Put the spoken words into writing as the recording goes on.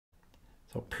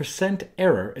So percent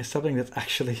error is something that's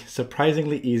actually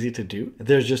surprisingly easy to do.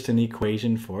 There's just an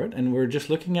equation for it, and we're just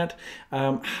looking at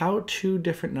how two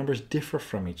different numbers differ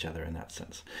from each other in that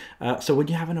sense. So when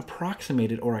you have an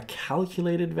approximated or a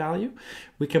calculated value,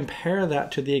 we compare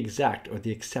that to the exact or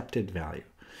the accepted value.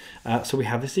 So we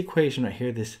have this equation right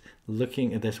here, this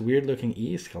weird looking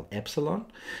e is called epsilon,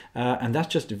 and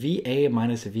that's just VA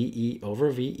minus VE over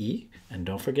VE, and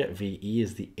don't forget VE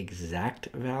is the exact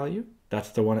value.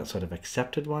 That's the one that's sort of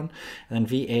accepted one, and then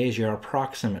VA is your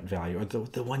approximate value, or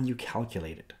the one you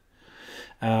calculated.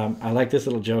 I like this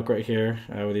little joke right here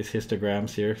with these histograms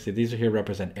here. See, these are here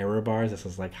represent error bars. This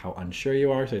is like how unsure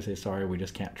you are. So you say, sorry, we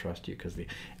just can't trust you because the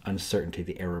uncertainty,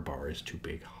 the error bar is too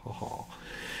big. Ha ha.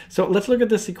 So let's look at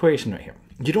this equation right here.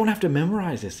 You don't have to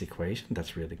memorize this equation.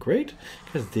 That's really great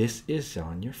because this is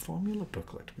on your formula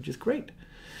booklet, which is great.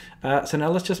 So now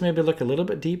let's just maybe look a little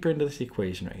bit deeper into this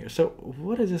equation right here. So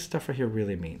what does this stuff right here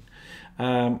really mean?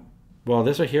 Well,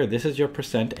 this right here, this is your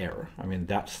percent error. I mean,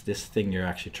 that's this thing you're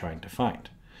actually trying to find.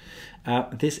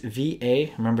 This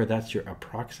VA, remember that's your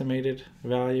approximated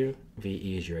value.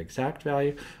 VE is your exact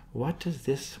value. What does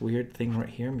this weird thing right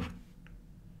here mean?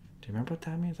 Do you remember what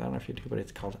that means? I don't know if you do, but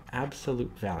it's called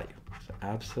absolute value. So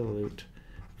absolute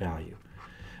value.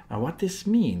 Now what this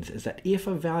means is that if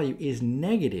a value is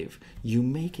negative, you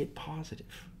make it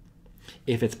positive.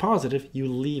 If it's positive, you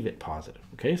leave it positive.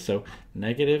 Okay, so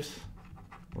negatives,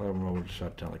 well, we'll shut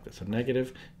it down like this. So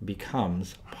negative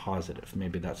becomes positive.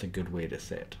 Maybe that's a good way to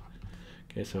say it.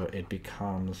 Okay, so it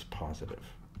becomes positive.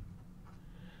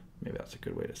 Maybe that's a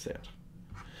good way to say it.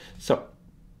 So,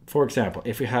 for example,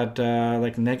 if we had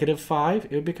like -5,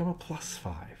 it would become a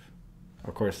 +5.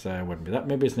 Of course, it wouldn't be that.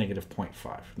 Maybe it's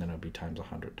 -0.5, and then it would be times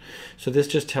 100. So this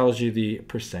just tells you the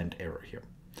percent error here.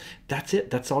 That's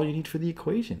it. That's all you need for the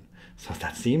equation. So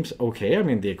that seems okay. I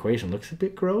mean, the equation looks a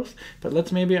bit gross, but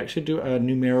let's maybe actually do a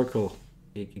numerical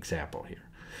example here.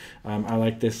 I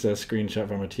like this screenshot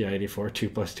from a TI-84, 2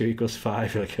 + 2 =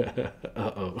 5. Like,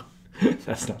 uh-oh.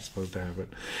 That's not supposed to happen.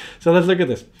 So let's look at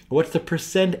this. What's the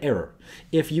percent error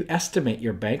if you estimate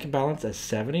your bank balance as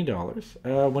 $70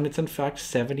 when it's in fact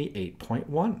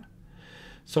 78.1?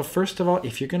 So first of all,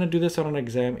 if you're going to do this on an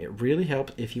exam, it really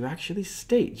helps if you actually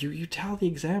state, you tell the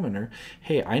examiner,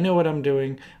 hey, I know what I'm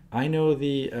doing. I know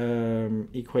the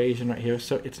equation right here.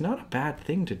 So it's not a bad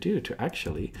thing to do to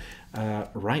actually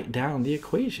write down the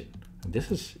equation. And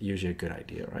this is usually a good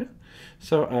idea, right?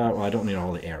 So, well, I don't need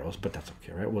all the arrows, but that's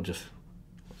okay, right?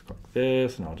 Let's go like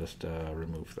this, and I'll just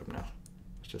remove them now.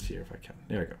 Let's just see if I can.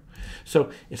 There we go.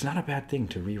 So it's not a bad thing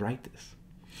to rewrite this.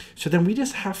 So then we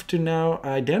just have to now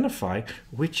identify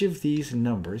which of these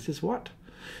numbers is what.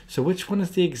 So which one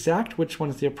is the exact, which one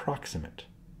is the approximate?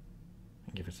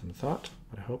 I'll give it some thought,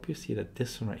 but I hope you see that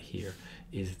this one right here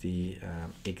is the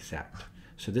exact.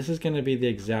 So this is going to be the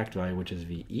exact value, which is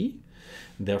VE.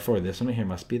 Therefore, this one right here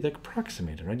must be the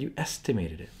approximated, right? You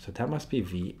estimated it. So that must be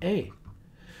VA.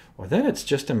 Well, then it's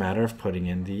just a matter of putting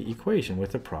in the equation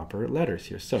with the proper letters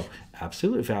here. So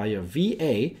absolute value of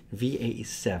VA is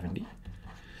 70,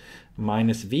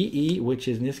 minus VE, which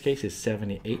is, in this case is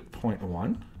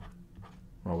 78.1.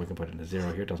 Well, we can put in a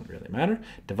 0 here, it doesn't really matter.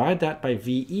 Divide that by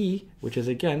VE, which is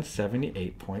again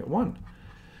 78.1.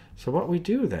 So what we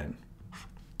do then,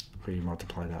 we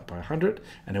multiply that by 100,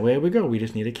 and away we go. We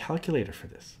just need a calculator for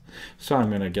this. So I'm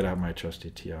going to get out my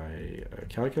trusty TI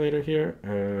calculator here.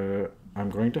 I'm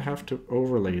going to have to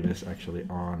overlay this actually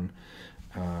on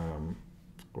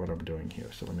what I'm doing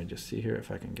here. So let me just see here if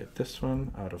I can get this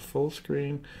one out of full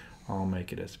screen. I'll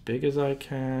make it as big as I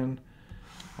can.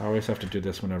 I always have to do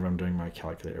this whenever I'm doing my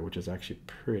calculator, which is actually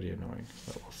pretty annoying.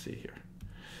 But we'll see here.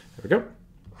 There we go.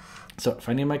 So if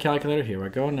I need my calculator, here I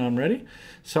go. Now I'm ready.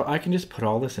 So I can just put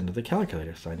all this into the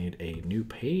calculator. So I need a new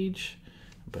page,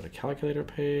 put a calculator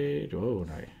page. Oh,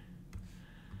 nice.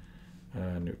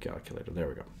 New calculator. There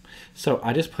we go. So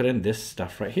I just put in this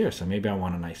stuff right here. So maybe I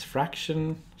want a nice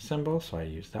fraction symbol. So I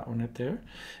use that one right there.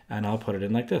 And I'll put it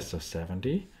in like this. So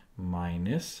 70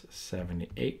 minus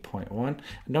 78.1. And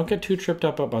don't get too tripped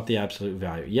up about the absolute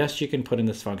value. Yes, you can put in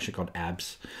this function called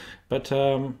abs, but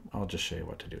I'll just show you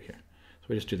what to do here. So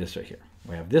we just do this right here.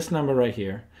 We have this number right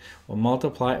here. We'll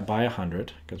multiply it by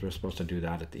 100 because we're supposed to do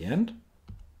that at the end.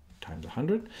 Times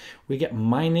 100. We get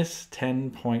minus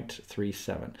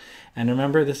 10.37. And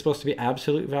remember, this is supposed to be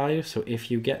absolute value. So if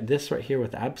you get this right here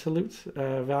with absolute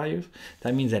values,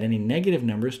 that means that any negative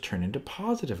numbers turn into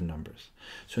positive numbers.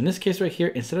 So in this case right here,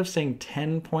 instead of saying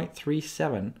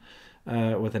 10.37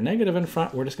 with a negative in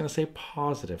front, we're just going to say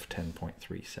positive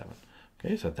 10.37.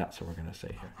 Okay, so that's what we're going to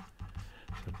say here.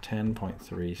 So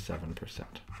 10.37%.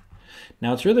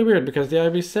 Now it's really weird because the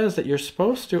IB says that you're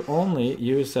supposed to only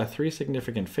use 3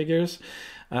 significant figures,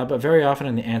 but very often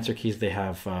in the answer keys they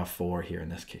have 4 here in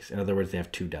this case. In other words, they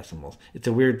have 2 decimals. It's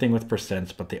a weird thing with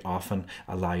percents, but they often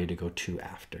allow you to go 2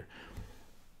 after.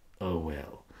 Oh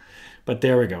well. But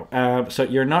there we go. So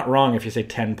you're not wrong if you say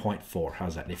 10.4.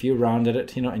 How's that? If you rounded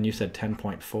it, and you said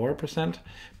 10.4%,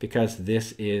 because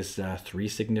this is 3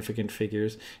 significant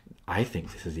figures, I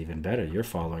think this is even better. You're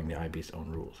following the IB's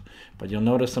own rules. But you'll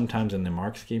notice sometimes in the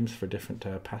mark schemes for different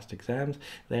past exams,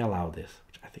 they allow this,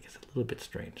 which I think is a little bit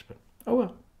strange. But oh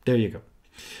well, there you go.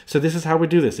 So this is how we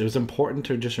do this. It was important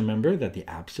to just remember that the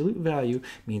absolute value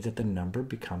means that the number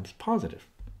becomes positive.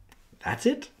 That's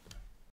it.